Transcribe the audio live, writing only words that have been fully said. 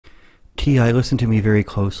T.I., listen to me very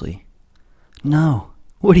closely. No.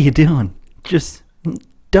 What are you doing? Just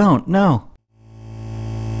don't. No.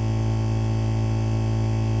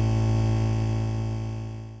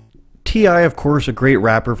 T.I., of course, a great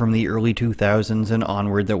rapper from the early 2000s and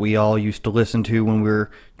onward that we all used to listen to when we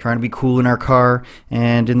were trying to be cool in our car.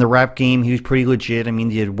 And in the rap game, he was pretty legit. I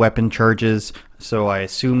mean, he had weapon charges, so I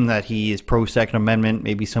assume that he is pro-Second Amendment.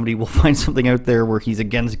 Maybe somebody will find something out there where he's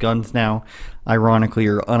against guns now, ironically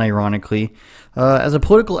or unironically. As a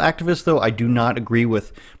political activist, though, I do not agree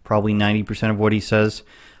with probably 90% of what he says.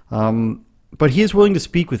 But he is willing to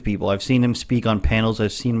speak with people. I've seen him speak on panels.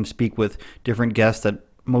 I've seen him speak with different guests that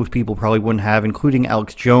most people probably wouldn't have, including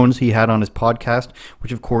Alex Jones he had on his podcast,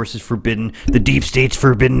 which of course is forbidden. The deep state's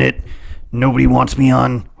forbidden it. Nobody wants me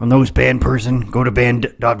on. I'm those banned person. Go to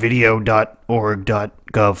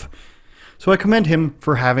banned.video.org.gov. So I commend him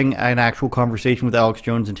for having an actual conversation with Alex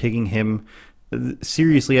Jones and taking him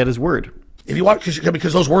seriously at his word. If you want,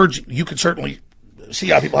 because those words, you can certainly see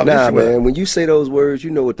how people have an Nah, issue with man, it. when you say those words,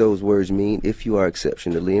 you know what those words mean if you are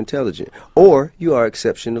exceptionally intelligent. Or you are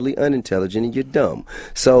exceptionally unintelligent and you're dumb.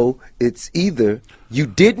 So it's either you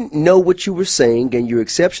didn't know what you were saying and you're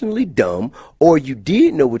exceptionally dumb, or you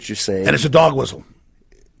did know what you're saying. And it's a dog whistle.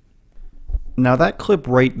 Now that clip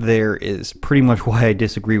right there is pretty much why I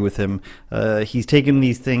disagree with him. He's taken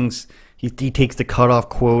these things... He takes the cutoff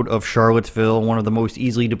quote of Charlottesville, one of the most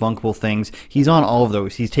easily debunkable things. He's on all of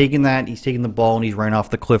those. He's taken that, he's taken the ball, and he's running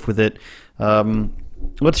off the cliff with it.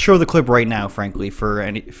 Let's show the clip right now, frankly, for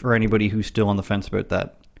anybody who's still on the fence about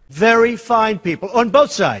that. Very fine people on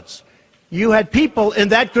both sides. You had people in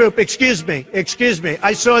that group, excuse me,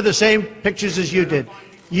 I saw the same pictures as you did.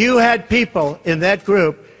 You had people in that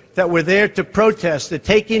group that were there to protest the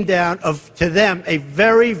taking down of, to them, a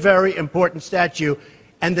very, very important statue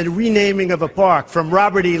and the renaming of a park from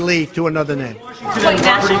Robert E. Lee to another name.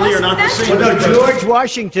 Robert E. Lee are not the same. No, George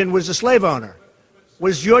Washington was a slave owner.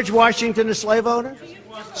 Was George Washington a slave owner?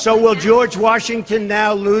 So will George Washington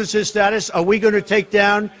now lose his status? Are we going to take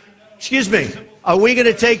down, excuse me, are we going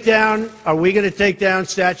to take down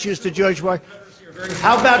statues to George Washington?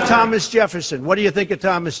 How about Thomas Jefferson? What do you think of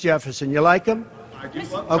Thomas Jefferson? You like him?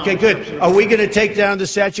 Okay, good. Are we going to take down the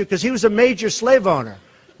statue? Because he was a major slave owner.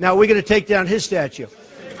 Now, we're going to take down his statue.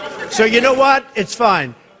 So you know what? It's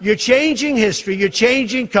fine. You're changing history, you're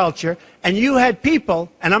changing culture, and you had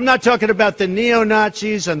people, and I'm not talking about the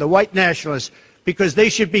neo-Nazis and the white nationalists, because they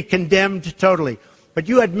should be condemned totally. But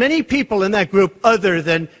you had many people in that group other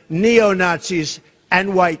than neo-Nazis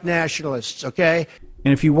and white nationalists, okay?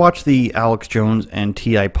 And if you watch the Alex Jones and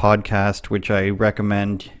T.I. podcast, which I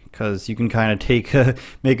recommend, because you can kind of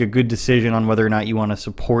make a good decision on whether or not you want to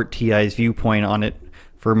support T.I.'s viewpoint on it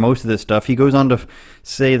for most of this stuff. He goes on to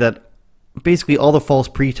say that basically all the false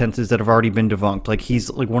pretenses that have already been debunked, like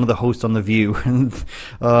he's like one of the hosts on The View,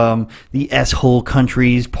 the S-hole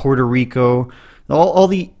countries, Puerto Rico, all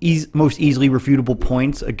the most easily refutable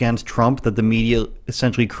points against Trump that the media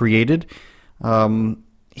essentially created.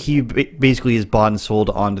 He basically is bought and sold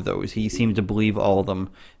onto those. He seems to believe all of them,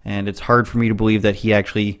 and it's hard for me to believe that he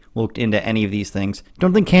actually looked into any of these things.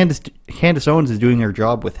 Don't think Candace Owens is doing her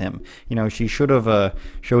job with him. You know, she should have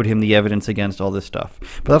showed him the evidence against all this stuff.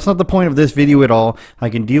 But that's not the point of this video at all. I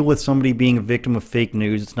can deal with somebody being a victim of fake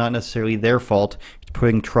news. It's not necessarily their fault. It's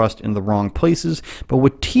putting trust in the wrong places. But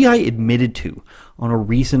what T.I. admitted to on a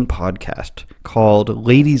recent podcast called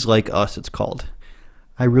Ladies Like Us, it's called.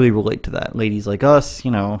 I really relate to that. Ladies Like Us,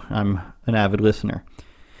 you know, I'm an avid listener.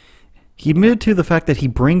 He admitted to the fact that he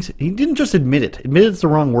didn't just admit it. Admitted the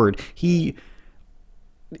wrong word. He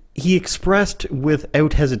expressed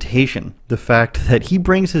without hesitation the fact that he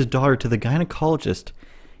brings his daughter to the gynecologist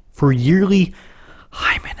for yearly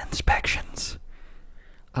hymen inspections.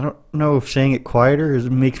 I don't know if saying it quieter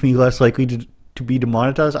makes me less likely to be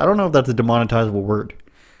demonetized. I don't know if that's a demonetizable word.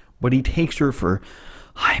 But he takes her for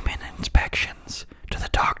hymen inspections to the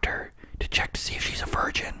doctor to check to see if she's a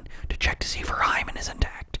virgin, to check to see if her hymen is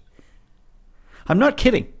intact. I'm not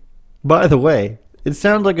kidding. By the way, it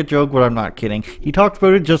sounds like a joke, but I'm not kidding. He talks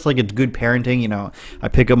about it just like it's good parenting. You know, I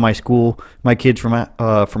pick up my kids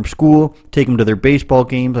from school, take them to their baseball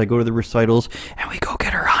games, I go to the recitals, and we go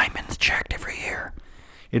get our hymens checked every year.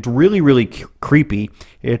 It's really, really creepy.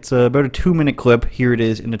 It's about a 2-minute clip. Here it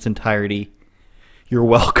is in its entirety. You're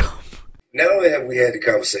welcome. Not only have we had the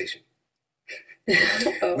conversation,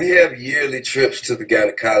 we have yearly trips to the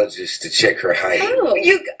gynecologist to check her height. Oh,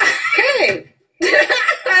 okay.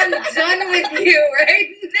 I'm done with you right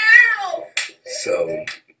now. So,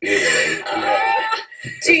 yeah.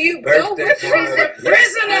 Do you go with her? She's a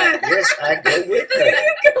prisoner. Yes, I go with her.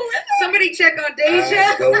 Somebody check on Deja.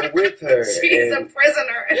 I go with her. She's a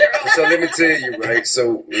prisoner. So let me tell you, right?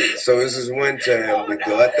 So this is one time we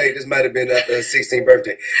go. I think this might have been after her 16th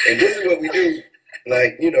birthday, and this is what we do.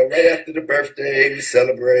 Like, right after the birthday, we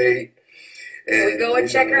celebrate. And we go and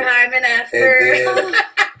check her hymen after. And then,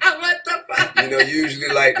 what the fuck?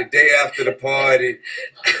 Usually like the day after the party,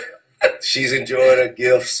 she's enjoying her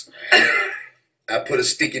gifts. I put a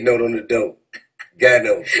sticky note on the door. Guy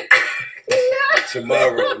knows.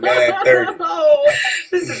 Tomorrow, 9:30. Oh,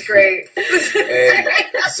 this is great. And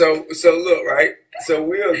so look, right? So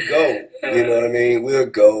we'll go. You know what I mean? We'll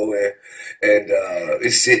go and we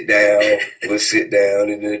sit down. We'll sit down,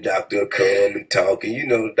 and then the doctor will come and talk.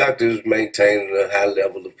 And the doctor's maintaining a high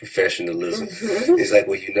level of professionalism. It's like,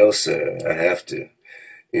 well, sir, I have to.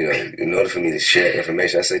 In order for me to share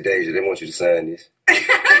information, I say, Deja, they want you to sign this.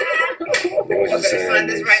 They want you to sign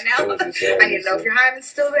this right now. I need to know if your hymen's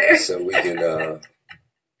still there. So we can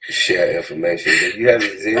share information.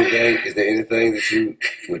 Is there anything that you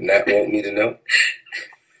would not want me to know?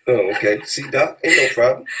 Oh, okay. See, Doc, ain't no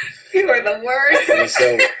problem. You are the worst.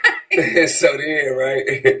 So then, right?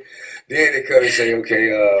 Then they come and say,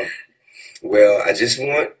 okay, well, I just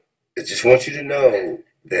want you to know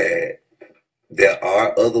that there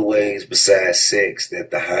are other ways besides sex that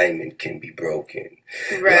the hymen can be broken.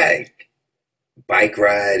 Right. Like bike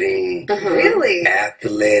riding, really,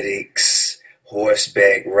 athletics,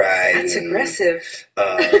 horseback riding. That's aggressive.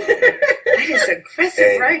 That is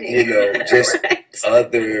aggressive riding. Just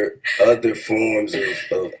other forms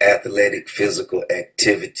of athletic physical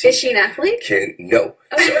activity. Is she an athlete? No.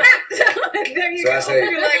 There you go.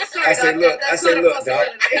 You're like, sorry, I say, look, Doc.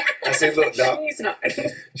 I say, look, Doc. She's not.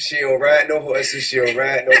 She don't ride no horses. She don't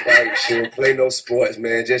ride no bikes. She don't play no sports,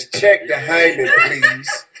 man. Just check the hymen,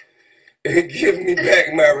 please. And give me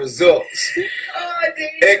back my results. Oh,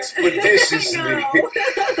 expeditiously.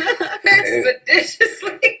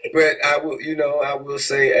 Expeditiously. But I will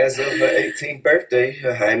say, as of her 18th birthday,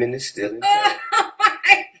 her hymen is still intact.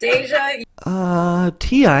 Deja.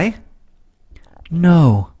 T.I.?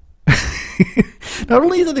 No. Not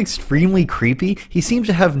only is it extremely creepy, he seems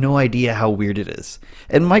to have no idea how weird it is.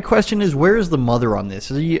 And my question is, where is the mother on this?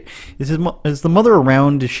 Is the mother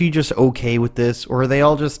around? Is she just okay with this, or are they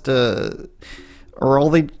all just are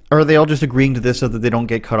they all just agreeing to this so that they don't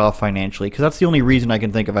get cut off financially? Because that's the only reason I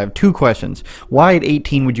can think of. I have two questions: why at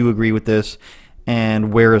 18 would you agree with this,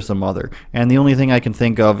 and where is the mother? And the only thing I can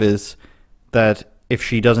think of is that if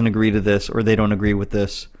she doesn't agree to this, or they don't agree with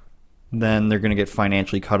this, then they're going to get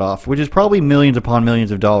financially cut off, which is probably millions upon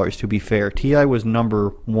millions of dollars, to be fair. T.I. was number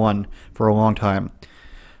one for a long time.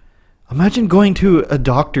 Imagine going to a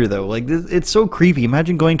doctor, though. Like, it's so creepy.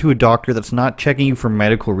 Imagine going to a doctor that's not checking you for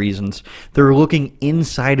medical reasons. They're looking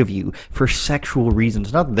inside of you for sexual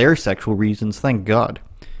reasons. Not their sexual reasons, thank God.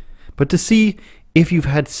 But to see if you've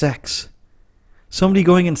had sex. Somebody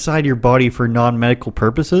going inside your body for non-medical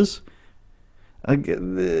purposes,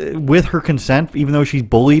 with her consent, even though she's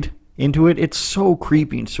bullied into it. It's so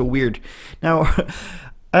creepy and so weird. Now,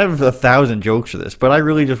 I have 1,000 jokes for this, but I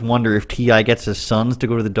really just wonder if T.I. gets his sons to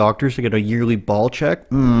go to the doctors to get a yearly ball check.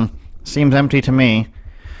 Seems empty to me.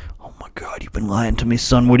 Oh my God, you've been lying to me,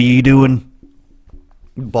 son. What are you doing?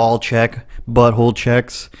 Ball check, butthole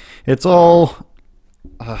checks. It's all...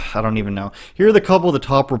 I don't even know. Here are the couple of the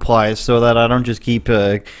top replies so that I don't just keep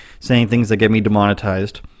saying things that get me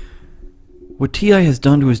demonetized. What T.I. has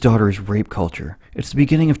done to his daughter is rape culture. It's the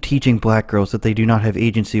beginning of teaching black girls that they do not have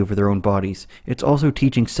agency over their own bodies. It's also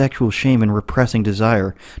teaching sexual shame and repressing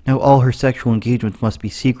desire. Now all her sexual engagements must be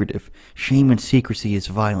secretive. Shame and secrecy is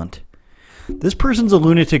violent. This person's a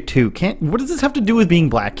lunatic too. What does this have to do with being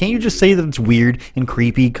black? Can't you just say that it's weird and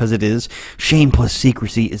creepy because it is? Shame plus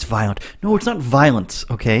secrecy is violent. No, it's not violence,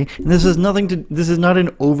 okay? And this is not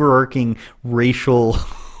an overarching racial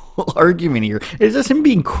argument here. It's just him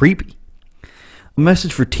being creepy. A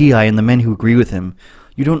message for T.I. and the men who agree with him.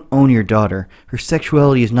 You don't own your daughter. Her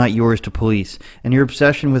sexuality is not yours to police, and your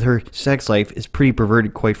obsession with her sex life is pretty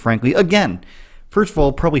perverted, quite frankly. Again, first of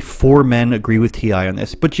all, probably 4 men agree with T.I. on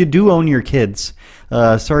this, but you do own your kids.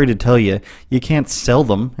 Sorry to tell you, you can't sell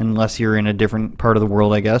them unless you're in a different part of the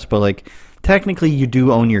world, I guess, but like, technically you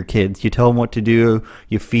do own your kids. You tell them what to do,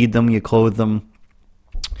 you feed them, you clothe them.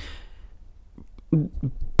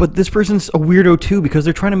 But this person's a weirdo too, because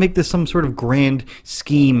they're trying to make this some sort of grand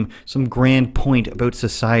scheme, some grand point about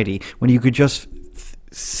society, when you could just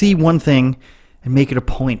see one thing and make it a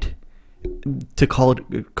point to call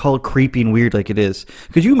it creepy and weird like it is.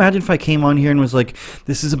 Could you imagine if I came on here and was like,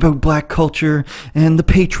 this is about black culture and the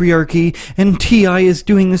patriarchy, and T.I. is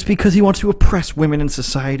doing this because he wants to oppress women in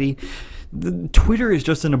society? Twitter is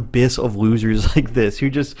just an abyss of losers like this who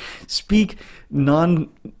just speak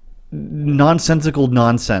nonsensical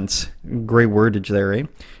nonsense. Great wordage there, eh?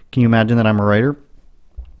 Can you imagine that I'm a writer?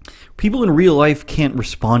 People in real life can't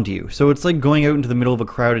respond to you. So it's like going out into the middle of a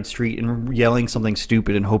crowded street and yelling something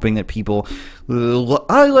stupid and hoping that people,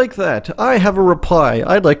 I like that. I have a reply.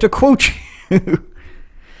 I'd like to quote you.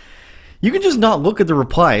 You can just not look at the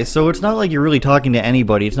replies, so it's not like you're really talking to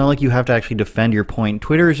anybody. It's not like you have to actually defend your point.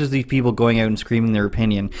 Twitter is just these people going out and screaming their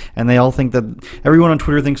opinion, and they all think that everyone on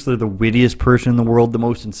Twitter thinks they're the wittiest person in the world, the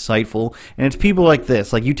most insightful, and it's people like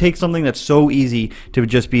this. Like, you take something that's so easy to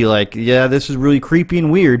just be like, yeah, this is really creepy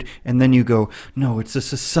and weird, and then you go, no, it's a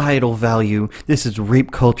societal value. This is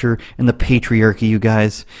rape culture and the patriarchy, you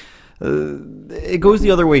guys. It goes the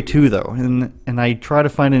other way too, though, and I try to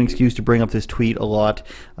find an excuse to bring up this tweet a lot.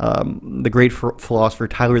 The great philosopher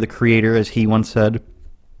Tyler the Creator, as he once said,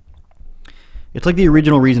 it's like the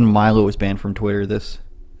original reason Milo was banned from Twitter.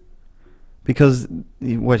 Because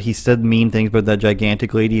he said mean things about that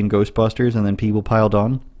gigantic lady in Ghostbusters, and then people piled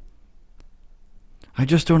on. I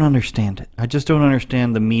just don't understand it. I just don't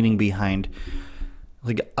understand the meaning behind.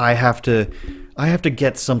 Like, I have to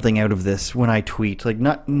get something out of this when I tweet. Like,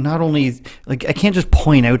 not only, like, I can't just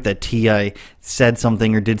point out that T.I. said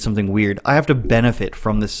something or did something weird. I have to benefit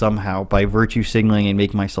from this somehow by virtue signaling and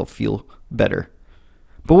make myself feel better.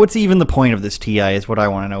 But what's even the point of this, T.I., is what I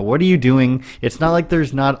want to know. What are you doing? It's not like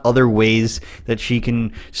there's not other ways that she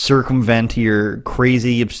can circumvent your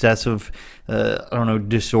crazy, obsessive,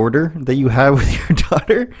 disorder that you have with your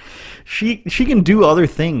daughter. She can do other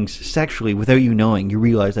things sexually without you knowing. You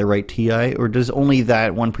realize that, right, T.I.? Or does only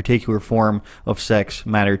that one particular form of sex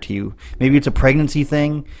matter to you? Maybe it's a pregnancy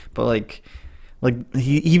thing, but like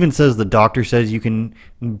he even says, the doctor says you can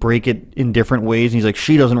break it in different ways. And he's like,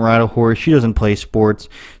 she doesn't ride a horse. She doesn't play sports.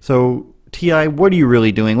 So, T.I., what are you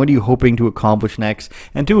really doing? What are you hoping to accomplish next?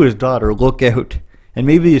 And to his daughter, look out. And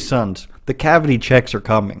maybe his sons. The cavity checks are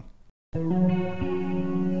coming.